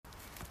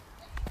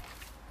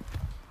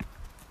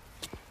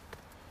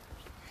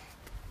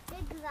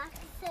back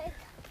said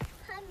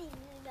coming,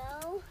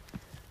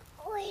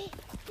 Wait,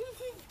 this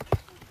is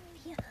gonna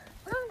be a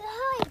long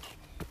hike.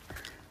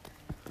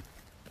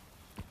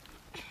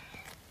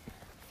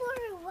 For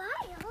a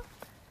while.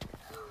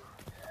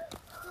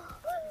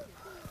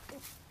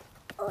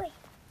 Oi.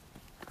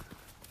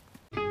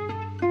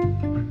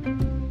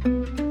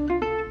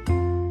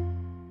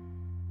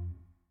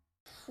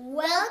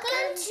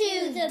 Welcome to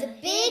the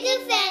Big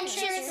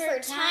Adventures for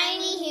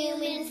Tiny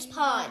Humans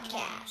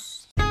podcast.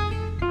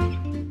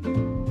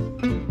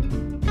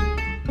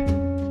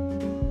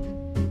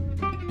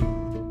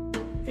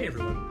 Hey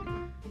everyone.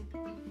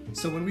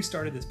 So when we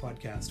started this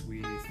podcast,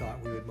 we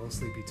thought we would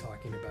mostly be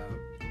talking about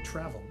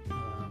travel,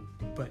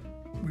 but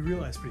we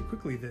realized pretty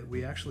quickly that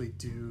we actually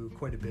do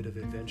quite a bit of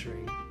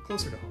adventuring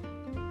closer to home.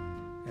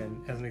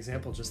 And as an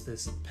example, just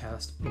this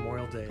past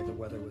Memorial Day, the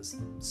weather was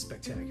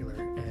spectacular,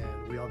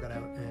 and we all got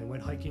out and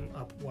went hiking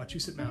up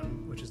Wachusett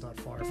Mountain, which is not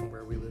far from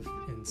where we live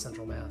in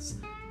Central Mass.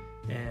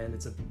 And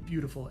it's a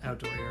beautiful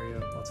outdoor area,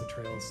 lots of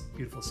trails,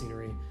 beautiful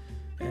scenery.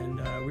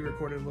 And we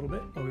recorded a little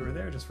bit while we were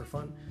there just for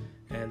fun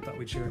and thought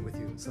we'd share it with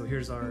you. So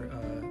here's our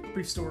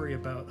brief story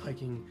about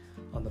hiking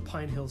on the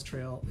Pine Hills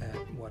Trail at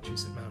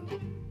Wachusett Mountain.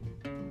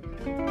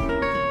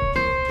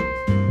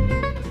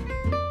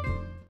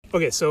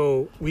 Okay,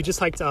 so we just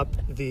hiked up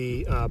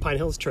the Pine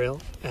Hills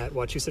Trail at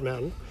Wachusett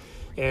Mountain.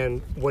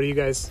 And what do you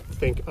guys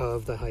think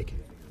of the hike?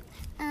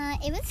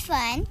 It was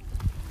fun.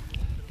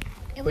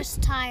 It was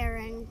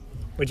tiring.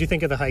 What did you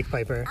think of the hike,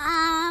 Piper?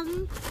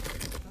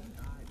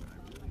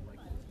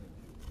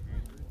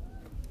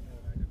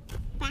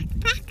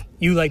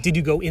 Backpack. Did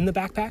you go in the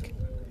backpack?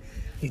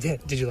 You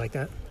did. Did you like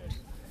that?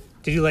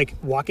 Did you like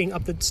walking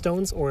up the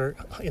stones or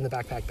in the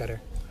backpack better?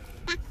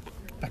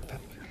 Backpack.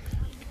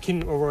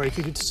 Aurora,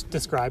 can you just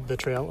describe the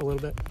trail a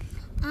little bit?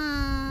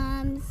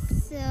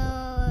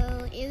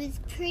 So it was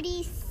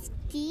pretty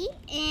steep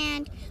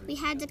and we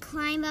had to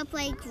climb up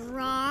like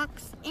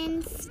rocks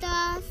and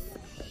stuff.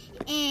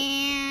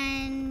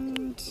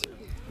 And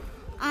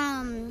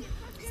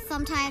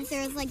sometimes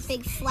there was like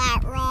big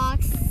flat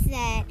rocks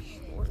that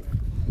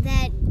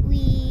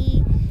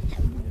we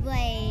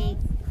like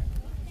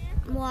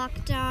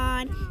walked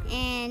on,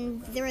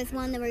 and there was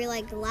one that we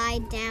like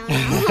lied down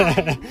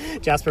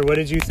on. Jasper, what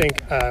did you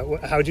think?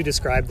 How would you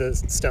describe the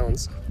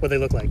stones? What they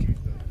look like?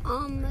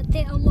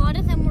 A lot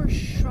of them were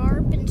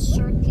sharp and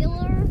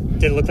circular.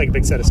 Did it look like a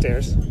big set of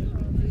stairs?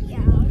 Yeah.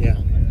 Yeah.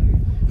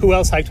 Who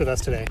else hiked with us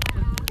today?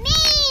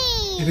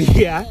 Me!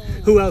 Yeah?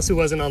 Who else who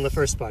wasn't on the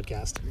first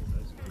podcast?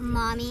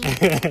 Mommy.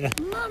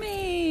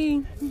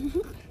 Mommy!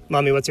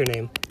 Mommy, what's your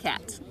name?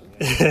 Cat.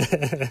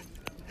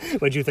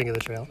 What'd you think of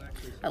the trail?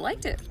 I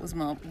liked it. It was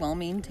well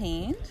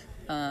maintained.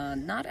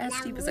 Not as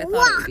steep as I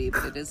thought it would be,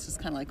 but it is just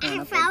kind of like going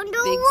up a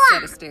big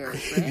set of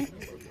stairs, right?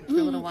 For a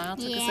little while.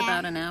 It took us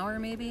about an hour,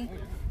 maybe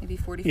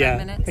 45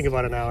 minutes. I think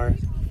about an hour.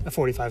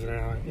 45 in an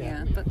hour.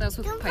 Yeah, but that was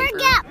with Don't Piper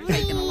forget me.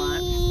 hiking a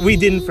lot. We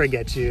didn't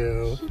forget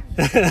you.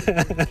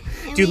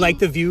 Do you like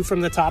the view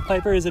from the top,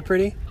 Piper? Is it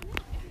pretty?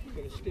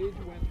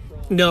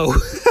 No.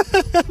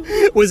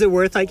 Was it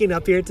worth hiking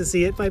up here to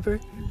see it, Piper?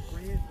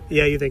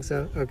 Yeah, you think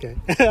so? Okay.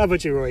 How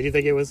about you, Roy? Do you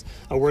think it was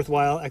a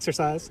worthwhile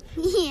exercise?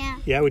 Yeah.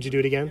 Yeah, would you do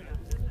it again?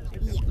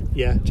 Yeah.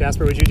 Yeah.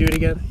 Jasper, would you do it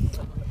again?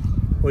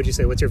 What would you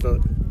say? What's your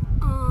vote?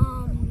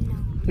 No.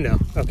 No.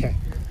 Okay.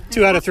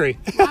 2 out of 3.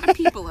 A lot of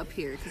people up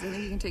here, because I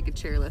think you can take a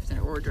chairlift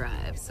or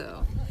drive,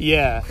 so.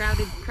 Yeah.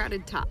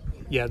 Crowded top.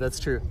 Yeah, that's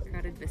true.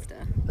 Crowded vista.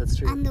 That's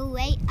true. On the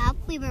way up,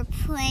 we were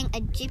playing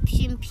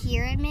Egyptian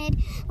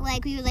pyramid.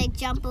 Like, we would,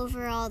 jump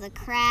over all the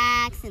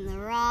cracks and the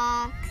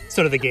rocks.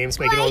 So do the games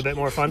make it a little bit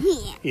more fun?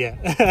 Yeah.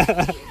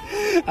 Yeah.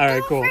 All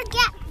right, cool. Don't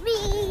forget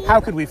me. How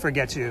could we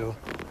forget you?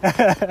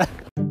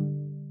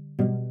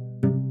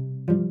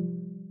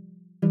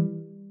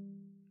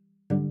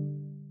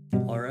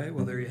 All right,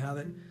 well, there you have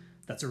it.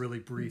 That's a really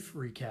brief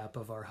recap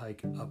of our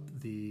hike up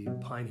the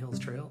Pine Hills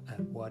Trail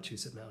at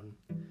Wachusett Mountain.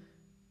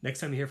 Next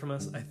time you hear from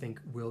us, I think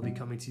we'll be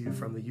coming to you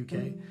from the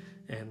UK,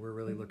 and we're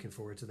really looking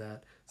forward to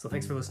that. So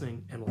thanks for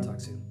listening, and we'll talk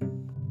soon.